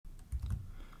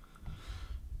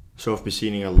So I've been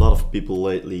seeing a lot of people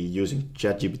lately using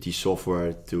ChatGPT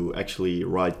software to actually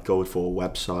write code for a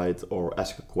website or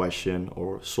ask a question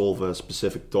or solve a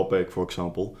specific topic, for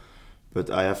example. But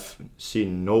I have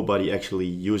seen nobody actually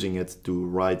using it to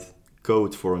write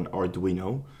code for an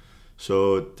Arduino.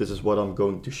 So this is what I'm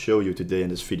going to show you today in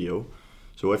this video.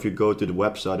 So if you go to the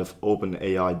website of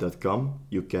openai.com,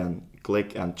 you can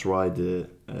click and try the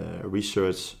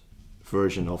research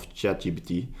version of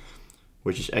ChatGPT,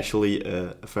 which is actually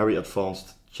a very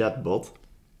advanced chatbot,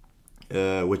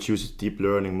 which uses deep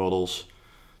learning models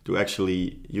to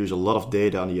actually use a lot of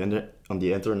data on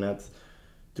the internet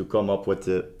to come up with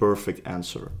the perfect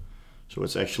answer. So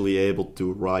it's actually able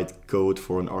to write code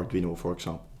for an Arduino, for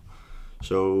example.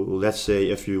 So let's say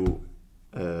if you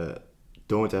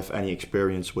don't have any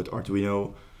experience with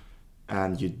Arduino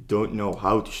and you don't know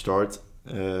how to start,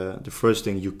 the first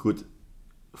thing you could,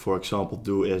 for example,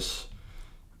 do is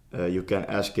you can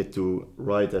ask it to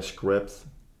write a script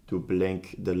to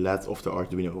blink the LED of the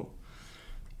Arduino.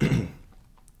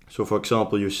 So for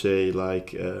example, you say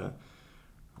like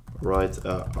write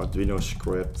a Arduino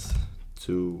script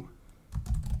to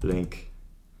blink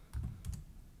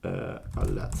a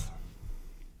LED.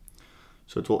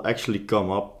 So it will actually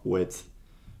come up with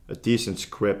a decent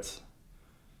script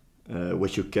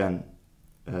which you can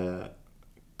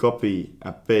copy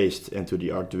and paste into the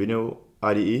Arduino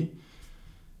IDE.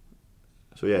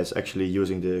 So yeah, it's actually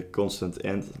using the constant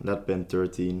int, LED pin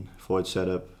 13, void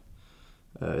setup.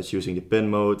 It's using the pin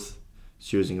mode,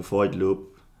 it's using a void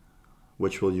loop,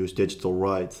 which will use digital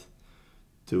write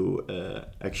to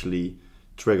actually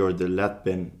trigger the LED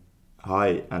pin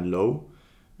high and low,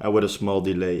 and with a small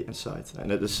delay inside.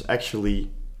 And it is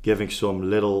actually giving some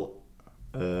little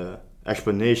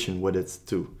explanation with it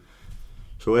too.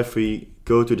 So if we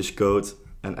go to this code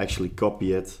and actually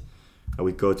copy it, and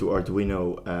we go to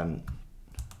Arduino and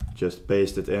just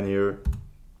paste it in here,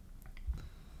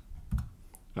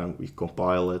 and we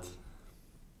compile it.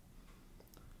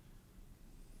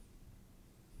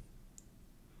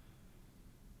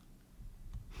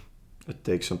 It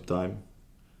takes some time.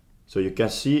 So you can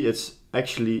see it's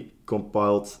actually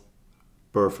compiled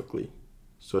perfectly.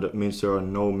 So that means there are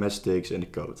no mistakes in the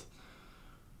code.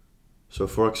 So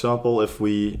for example, if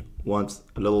we want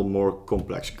a little more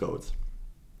complex code.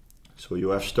 So you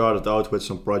have started out with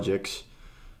some projects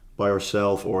by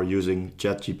yourself or using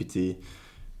ChatGPT,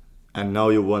 and now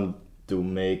you want to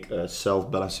make a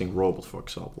self-balancing robot, for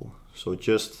example. So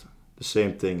just the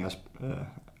same thing as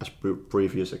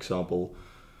previous example.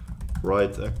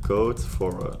 Write a code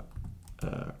for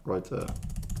write a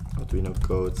Arduino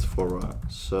code for a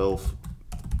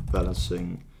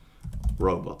self-balancing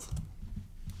robot.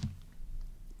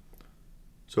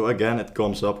 So again, it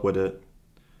comes up with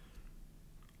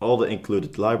all the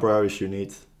included libraries you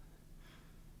need.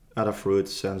 Adafruit,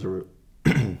 sensor,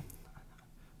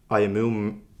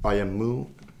 IMU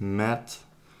mat.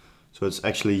 So it's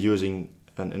actually using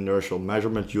an inertial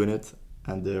measurement unit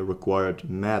and the required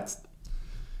mat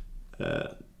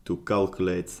to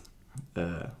calculate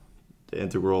the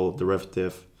integral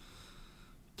derivative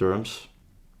terms.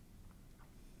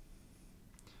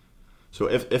 So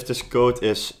if this code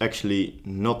is actually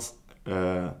not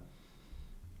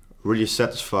really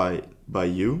satisfied by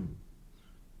you,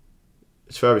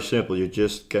 it's very simple. You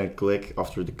just can click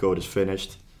after the code is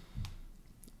finished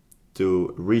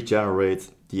to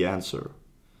regenerate the answer.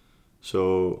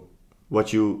 So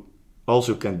what you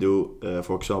also can do,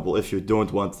 for example, if you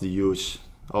don't want to use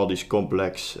all these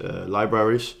complex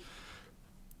libraries,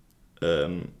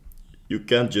 you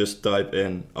can just type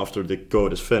in after the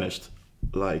code is finished,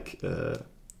 like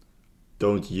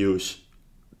don't use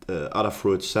the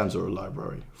Adafruit sensor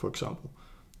library, for example.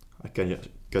 I can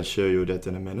show you that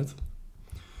in a minute.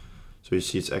 So you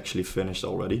see it's actually finished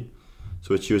already.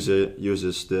 So it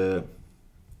uses the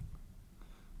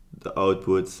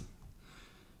output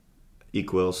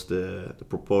equals the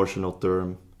proportional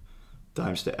term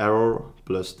times the error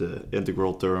plus the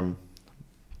integral term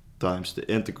times the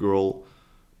integral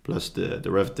plus the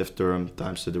derivative term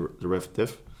times the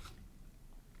derivative.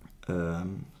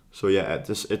 So yeah,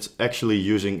 it's actually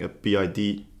using a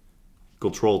PID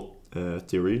control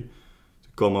theory to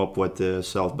come up with the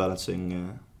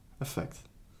self-balancing effect.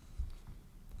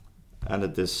 And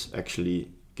it is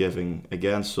actually giving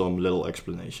again some little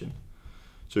explanation.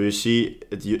 So you see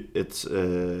it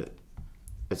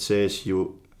says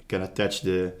you can attach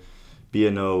the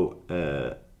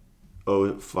BNO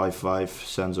 055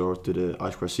 sensor to the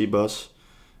I2C bus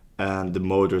and the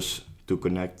motors to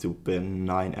connect to pin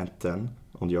 9 and 10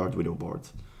 on the Arduino board.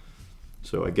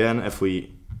 So again, if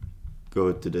we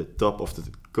go to the top of the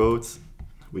code,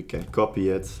 we can copy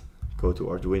it, go to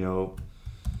Arduino,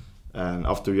 And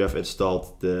after you have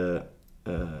installed the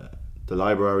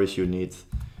libraries you need,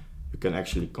 you can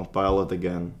actually compile it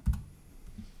again.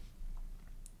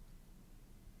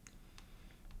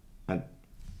 And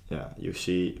yeah, you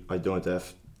see I don't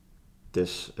have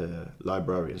this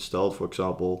library installed, for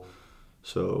example.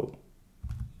 So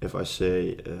if I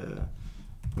say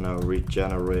now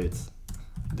regenerate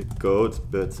the code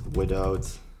but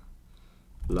without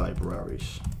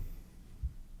libraries.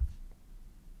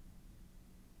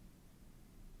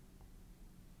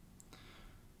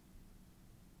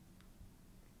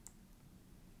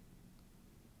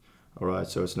 Alright,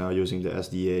 so it's now using the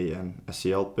SDA and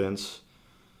SCL pins,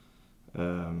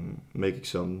 making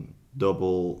some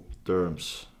double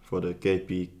terms for the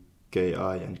KP, KI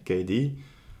and KD,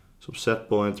 some set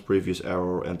point, previous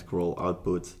error, integral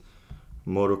output,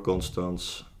 motor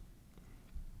constants,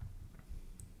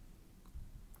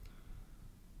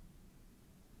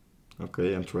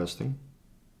 okay, interesting.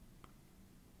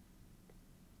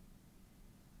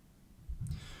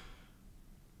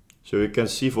 So you can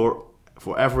see for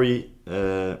every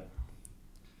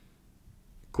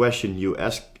question you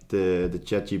ask the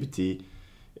ChatGPT,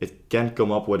 it can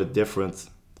come up with a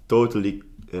totally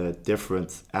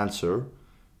different answer,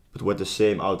 but with the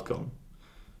same outcome.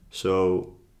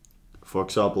 So, for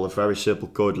example, a very simple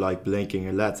code like blinking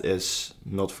a LED is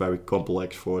not very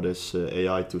complex for this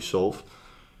AI to solve,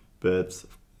 but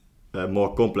a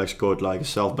more complex code like a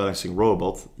self-balancing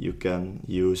robot, you can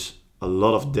use a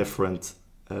lot of different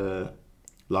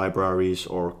libraries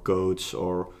or codes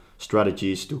or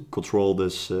strategies to control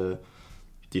this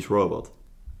robot.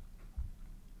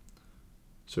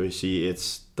 So you see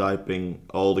it's typing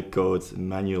all the code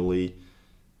manually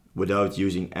without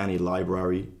using any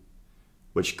library,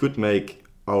 which could make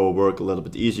our work a little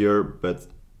bit easier, but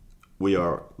we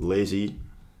are lazy,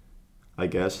 I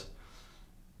guess,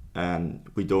 and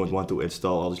we don't want to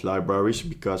install all these libraries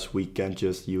because we can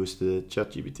just use the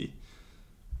ChatGPT.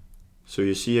 So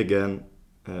you see again,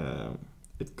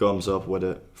 it comes up with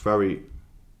a very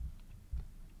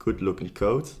good looking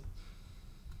code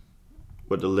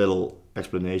with a little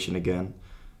explanation again.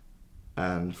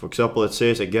 And for example, it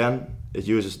says again, it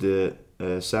uses the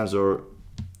sensor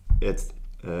it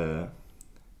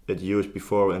used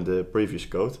before in the previous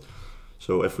code.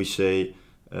 So if we say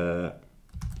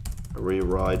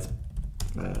rewrite,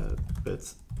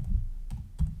 but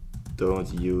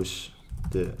don't use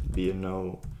the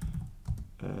BNO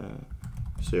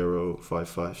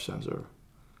 055 sensor.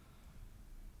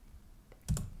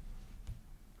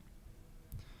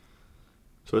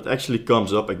 So it actually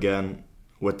comes up again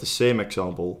with the same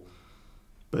example,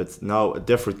 but now a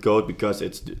different code because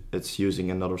it's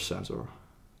using another sensor.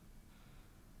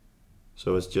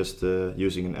 So it's just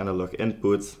using an analog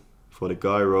input for the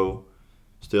gyro,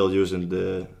 still using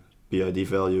the PID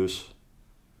values.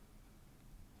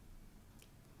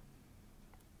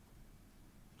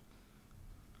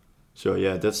 So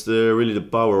yeah, that's really the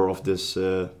power of this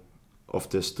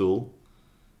tool.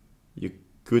 You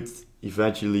could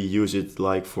eventually use it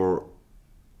like for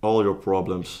all your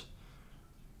problems,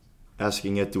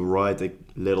 asking it to write a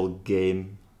little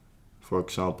game, for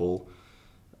example,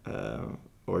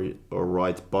 or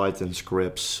write Python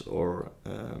scripts, or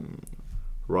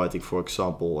writing, for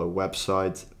example, a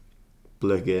website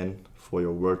plugin for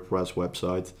your WordPress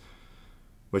website,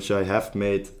 which I have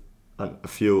made a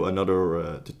few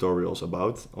another tutorials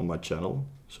about on my channel,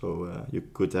 so you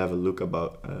could have a look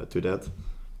to that.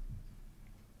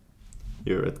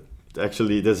 Here,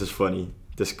 actually, this is funny.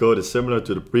 This code is similar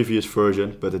to the previous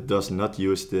version, but it does not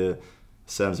use the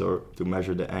sensor to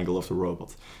measure the angle of the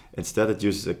robot. Instead, it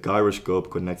uses a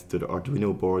gyroscope connected to the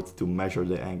Arduino board to measure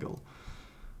the angle.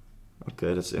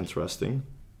 Okay, that's interesting.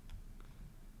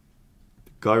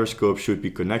 The gyroscope should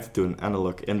be connected to an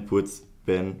analog input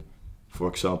pin, for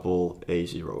example,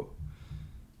 A0.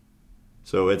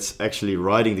 So it's actually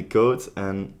writing the code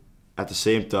and at the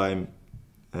same time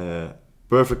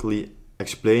perfectly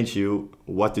explains you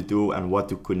what to do and what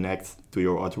to connect to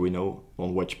your Arduino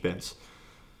on which pins.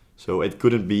 So it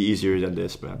couldn't be easier than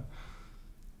this, man.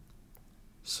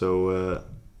 So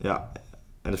yeah,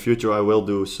 in the future I will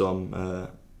do some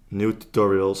new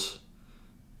tutorials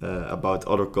about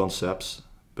other concepts,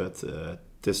 but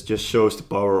this just shows the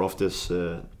power of this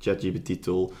ChatGPT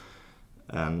tool,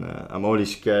 and I'm only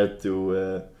scared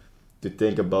to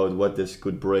think about what this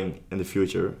could bring in the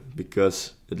future,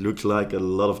 because it looks like a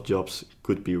lot of jobs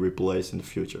could be replaced in the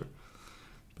future.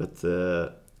 But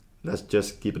let's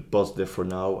just keep it positive for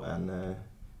now, and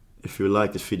if you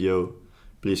like this video,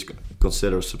 please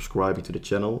consider subscribing to the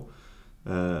channel,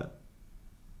 and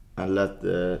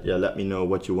let me know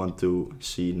what you want to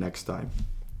see next time.